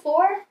 Down the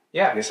floor?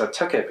 Yeah, I guess I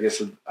took it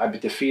because I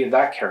defeated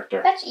that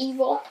character. That's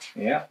evil.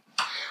 Yeah.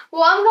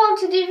 Well, I'm going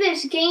to do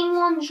this. Game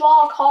 1,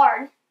 draw a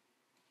card.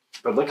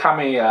 But look how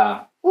many...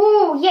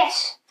 Ooh,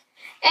 yes.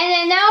 And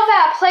then now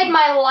that I played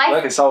my life...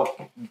 Look, it's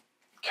all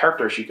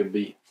characters you could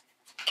beat.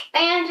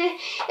 And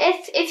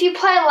if you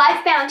play a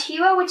Lifebound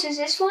Hero, which is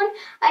this one,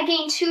 I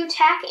gain 2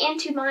 attack and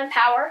 2 mind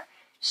power.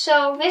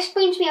 So this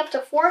brings me up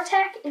to 4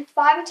 attack and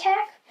 5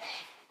 attack.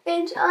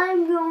 And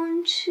I'm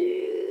going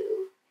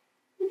to...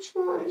 Which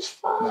one is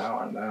 5?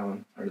 That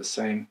one are the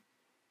same.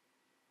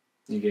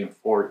 You gain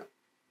 4.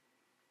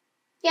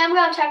 Yeah, I'm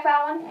going to attack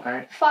that one.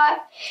 Alright. 5.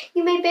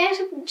 You may banish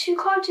up to 2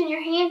 cards in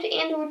your hand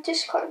and or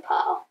discard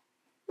pile.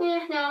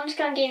 No, I'm just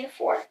going to gain the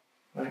 4.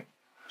 Right.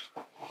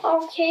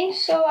 Okay,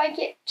 so I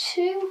get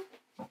 2.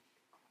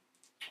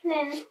 And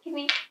then give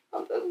me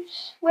all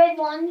those red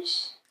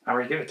ones. I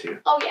already give it to you.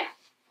 Oh, yeah.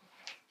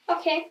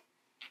 Okay.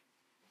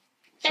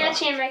 So. And that's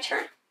the end of my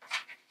turn.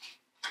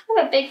 I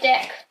have a big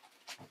deck.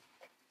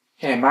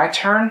 Okay, my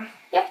turn.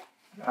 Yep.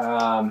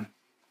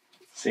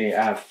 See,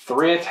 I have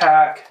 3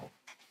 attack.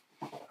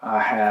 I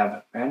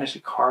have banish a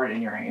card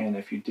in your hand.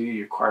 If you do,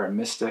 you acquire a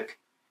mystic.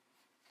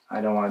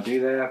 I don't want to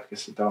do that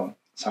because I don't.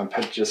 So I'm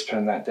just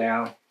putting that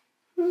down.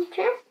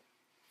 Okay.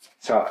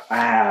 So I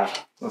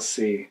have, let's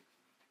see,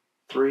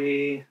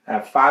 3. I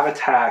have 5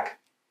 attack.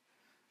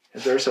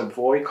 If there's a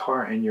void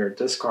card in your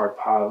discard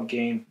pile,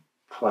 gain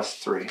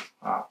 +3.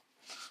 Well,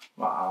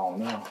 I don't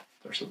know.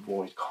 There's a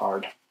void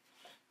card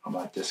on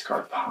my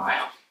discard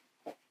pile.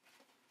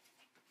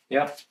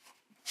 Yep.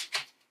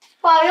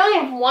 Well, I only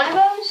have one of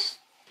those.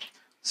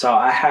 So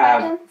I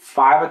have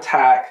 5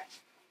 attack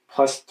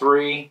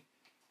 +3,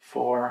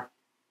 4,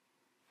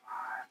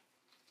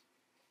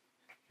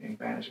 5.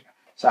 Advantage.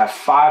 So I have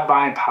 5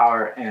 buying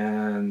power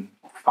and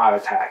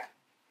 5 attack.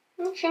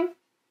 Okay. So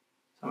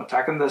I'm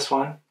attacking this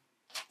one.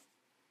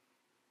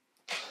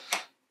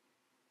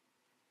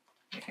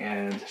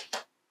 And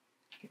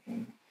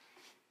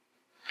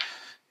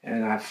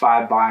I have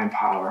 5 buying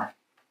power.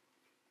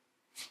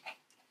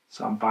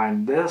 So I'm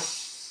buying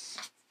this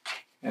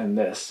and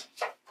this.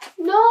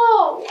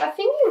 No, I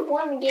think you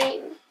won the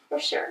game for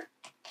sure.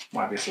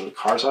 Well, I guess the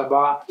cards I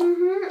bought.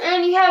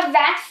 And you have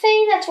that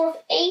thing that's worth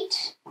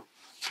 8.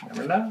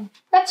 Never know.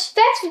 That's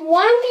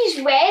one of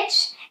these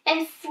reds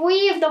and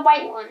 3 of the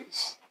white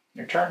ones.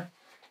 Your turn.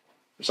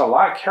 There's a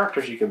lot of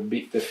characters you can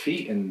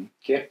defeat and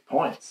get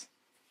points.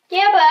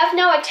 Yeah, but I have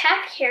no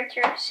attack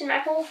characters in my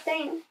whole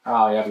thing.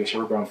 Oh yeah, because you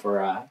were going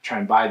for try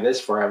and buy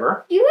this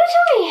forever. Do you know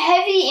how many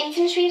heavy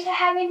infantries I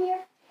have in here?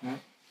 Hmm.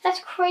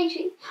 That's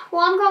crazy.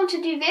 Well, I'm going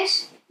to do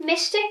this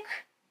Mystic.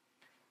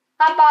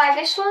 I buy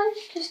this one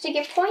just to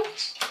get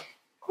points.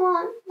 Come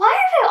on. Why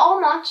are they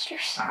all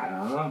monsters? I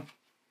don't know.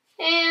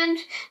 And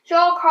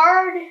draw a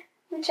card,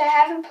 which I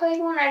haven't played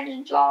one. I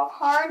just draw a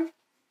card.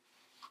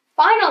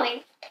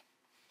 Finally.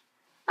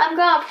 I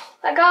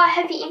got a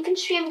heavy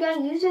infantry. I'm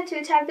gonna use it to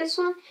attack this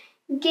one.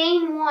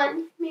 Gain 1.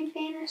 You may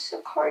banish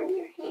a card in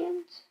your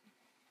hands.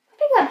 I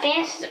think I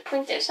banishes a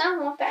princess. I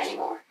don't want that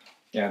anymore.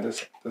 Yeah,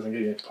 this doesn't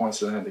give you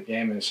points at the end of the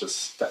game. It's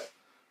just that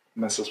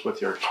messes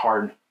with your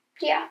card.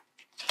 Yeah.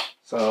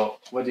 So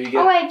what do you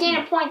get? Oh wait, gain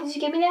a point. Did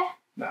you give me that?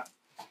 No.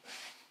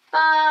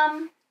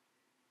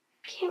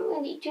 Can't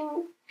really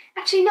do.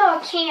 Actually, no,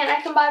 I can.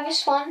 I can buy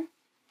this one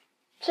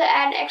to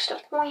add an extra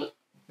point.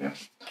 Yeah.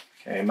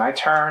 Okay, my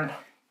turn.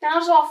 Now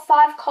it's all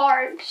 5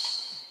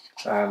 cards.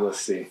 Let's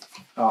see.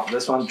 Oh,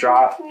 this one,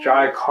 draw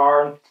a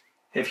card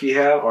if you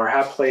have or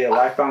have played a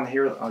Lifebound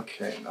Hero.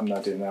 Okay, I'm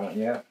not doing that one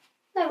yet.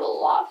 I have a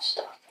lot of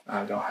stuff.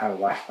 I don't have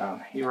a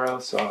Lifebound Hero,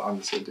 so I'm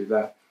just going to do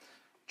that.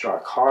 Draw a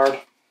card.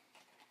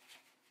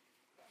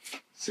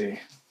 Let's see.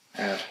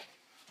 I have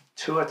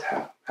 2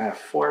 attack. I have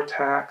 4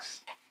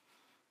 attacks.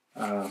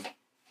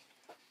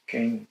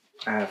 Gain.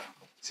 I have,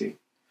 let's see,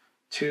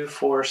 2,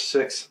 4,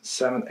 6,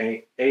 7,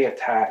 8. 8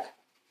 attack.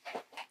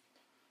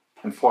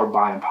 And 4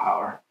 buying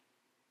power.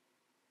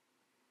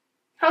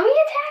 How many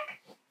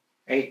attack?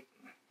 8.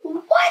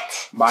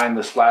 What? Buying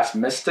this last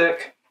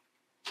Mystic.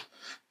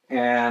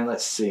 And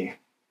let's see.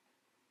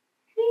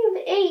 You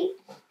have 8.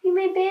 You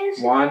may banish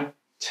 1,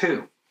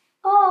 2.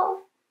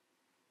 Oh.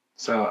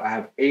 So I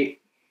have 8.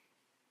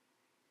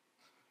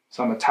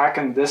 So I'm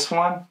attacking this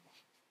one.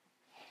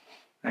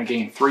 I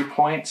gain 3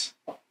 points.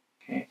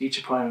 Okay. Each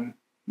opponent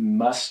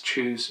must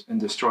choose and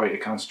destroy a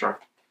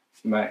construct.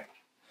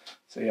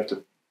 So you have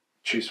to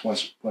choose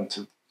one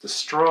to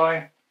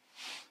destroy.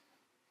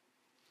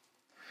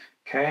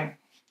 Okay.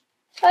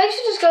 I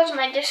should just go to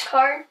my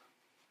discard.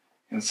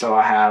 And so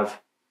I have,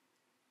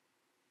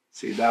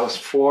 see, that was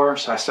 4,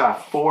 so I still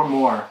have 4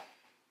 more.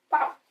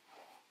 Wow.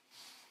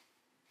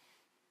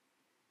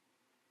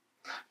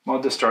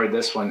 I'll destroy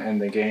this one in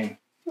the game.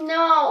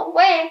 No,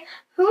 wait.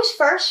 Who's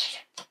first?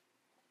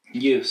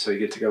 You, so you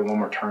get to go one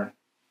more turn.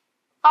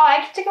 Oh, I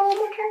get to go one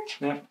more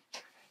turn? Yep.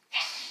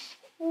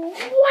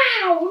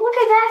 Wow, look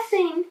at that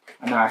thing.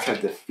 I know I could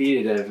have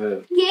defeated it if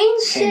it Gain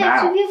 6 came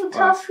out. if you have a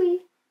coffee.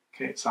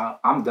 Okay, so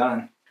I'm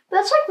done.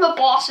 That's like the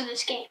boss of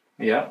this game.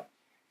 Yep.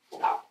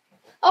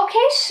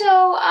 Okay,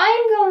 so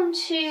I'm going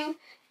to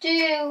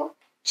do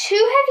 2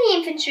 heavy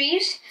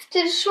infantries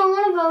to destroy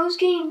one of those,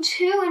 gain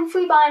 2 in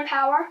free buying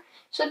power.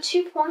 So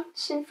 2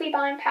 points in free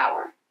buying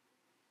power.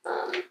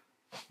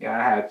 Yeah,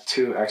 I had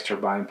 2 extra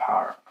buying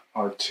power.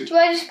 Or 2. Do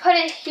I just put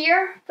it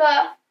here?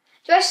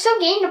 Do I still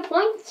gain the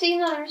points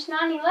even though there's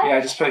not any left? Yeah,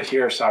 I just put it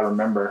here so I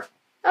remember.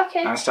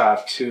 Okay. I still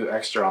have 2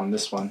 extra on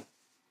this one.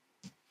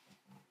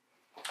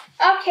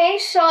 Okay,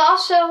 so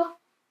also...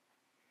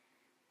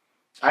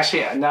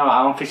 Actually, no,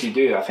 I don't think you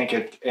do. I think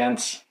it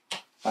ends.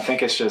 I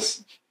think it's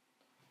just,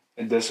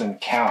 it doesn't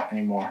count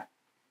anymore.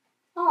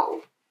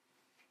 Oh.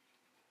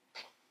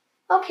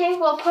 Okay,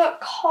 well,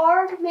 put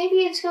card. Maybe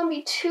it's going to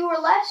be 2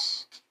 or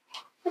less,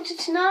 which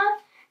it's not.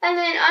 And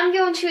then I'm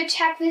going to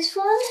attack this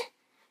one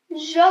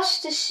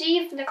just to see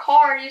if the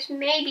card is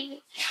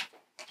maybe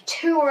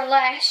 2 or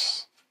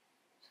less.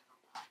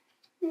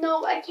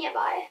 No, I can't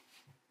buy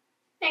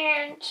it.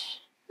 And,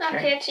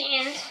 okay, it's the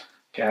end.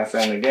 Okay, that's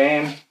the end of the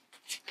game.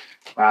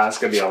 Wow, that's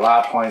going to be a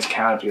lot of points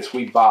counted because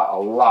we bought a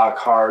lot of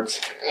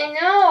cards. I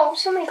know,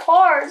 so many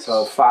cards.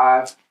 So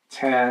 5,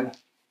 10, let's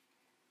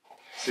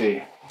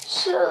see.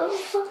 So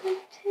 5,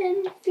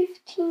 10,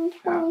 15,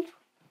 20.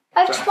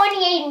 I have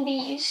 28 in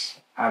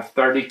these. I have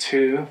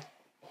 32.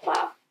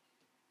 Wow.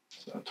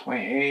 So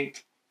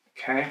 28.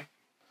 Okay.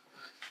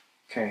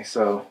 Okay,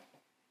 so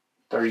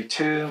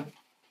 32.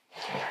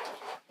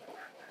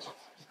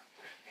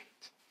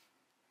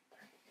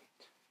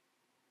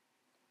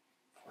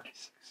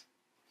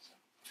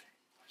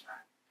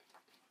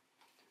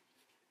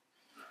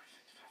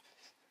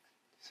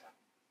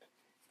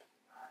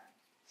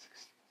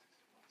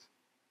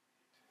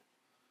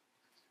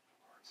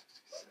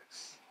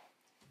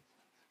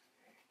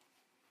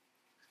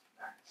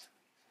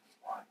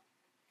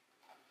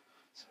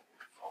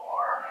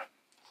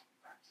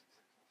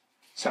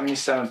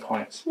 77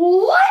 points.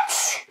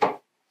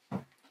 What?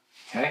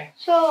 Okay.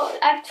 So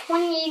I have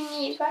 28 in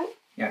these, right?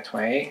 Yeah,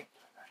 28.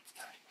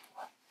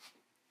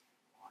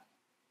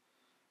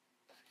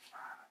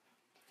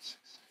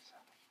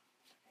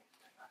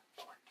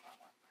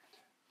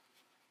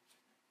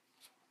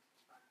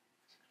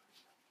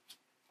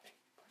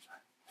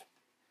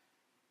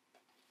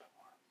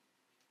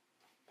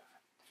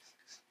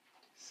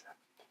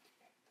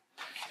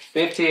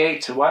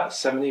 58 to what?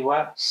 70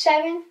 what?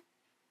 7.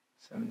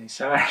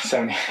 77 or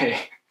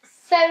 78?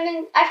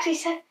 7. Actually,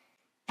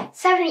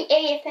 78,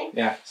 I think.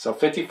 Yeah, so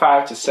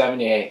 55 to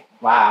 78.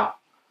 Wow.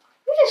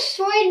 You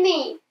destroyed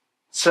me.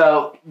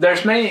 So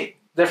there's many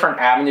different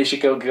avenues you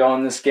could go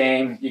in this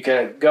game. You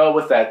could go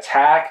with the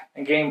attack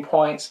and gain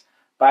points.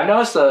 But I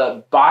noticed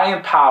the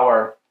buying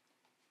power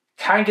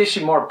kind of gives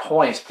you more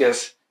points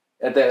because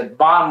at the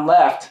bottom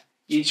left,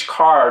 each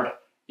card,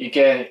 you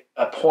get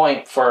a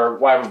point for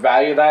whatever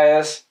value that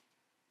is.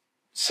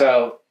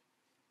 So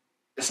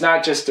it's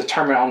not just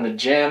determined on the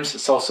gems,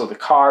 it's also the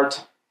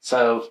cards.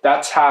 So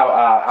that's how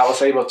I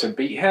was able to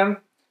beat him.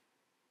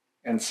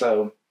 And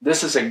so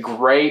this is a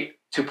great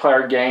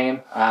 2-player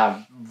game,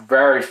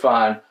 very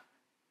fun.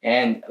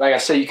 And like I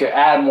said, you could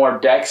add more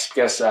decks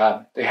because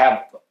they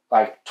have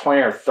like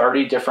 20 or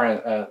 30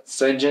 different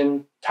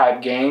Ascension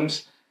type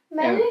games.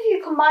 Imagine if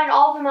you combine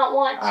all of them at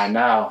once. I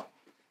know.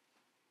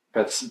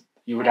 But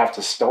you would have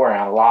to store in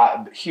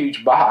a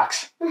huge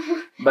box.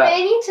 But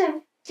they need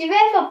to... Do they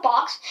have a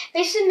box?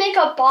 They should make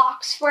a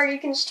box where you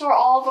can store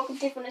all of the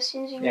different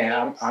Ascension games.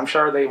 Yeah, I'm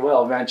sure they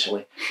will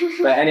eventually.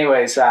 But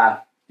anyways,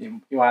 you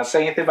want to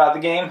say anything about the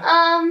game?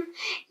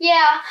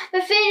 Yeah.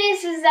 The thing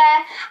is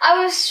that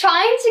I was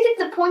trying to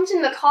get the points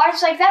in the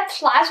cards. Like, that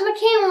plasma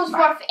cannon was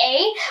worth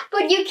A,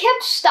 but you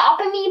kept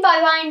stopping me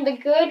by buying the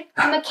good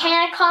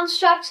mechanic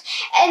constructs,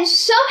 and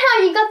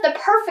somehow you got the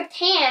perfect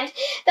hand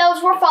that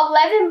was worth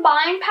 11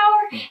 buying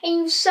power,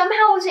 and you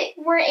somehow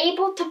were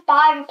able to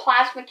buy the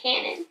plasma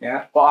cannon.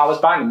 Yeah. Well, I was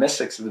buying the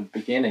mystics at the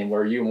beginning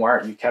where you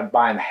weren't. You kept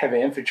buying the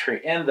heavy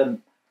infantry and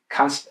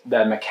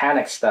the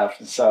mechanic stuff.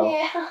 So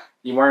yeah.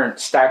 You weren't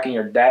stacking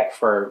your deck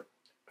for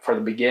the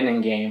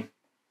beginning game.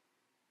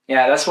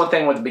 Yeah, that's one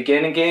thing with the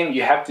beginning game.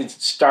 You have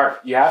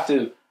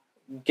to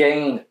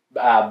gain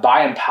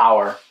buying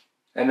power.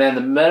 And then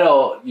in the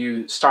middle,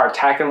 you start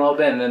attacking a little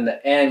bit. And then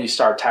the end, you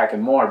start attacking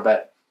more.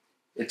 But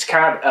it's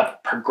kind of a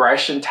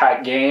progression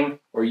type game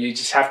where you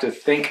just have to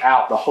think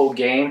out the whole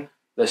game,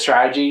 the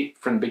strategy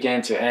from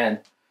beginning to end.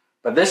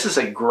 But this is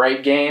a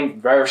great game,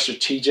 very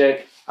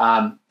strategic.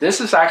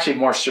 This is actually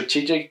more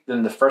strategic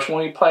than the first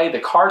one we played. The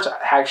cards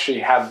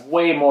actually have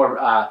way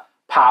more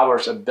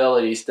powers,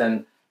 abilities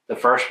than the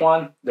first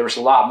one. There was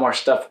a lot more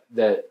stuff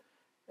that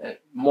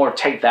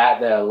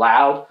that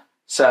allowed.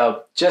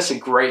 So just a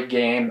great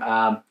game.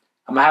 I'm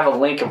going to have a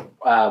link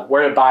of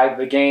where to buy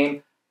the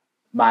game.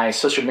 My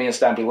social media is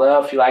down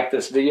below. If you like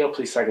this video,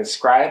 please like and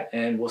subscribe,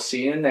 and we'll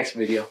see you in the next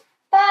video.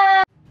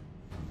 Bye.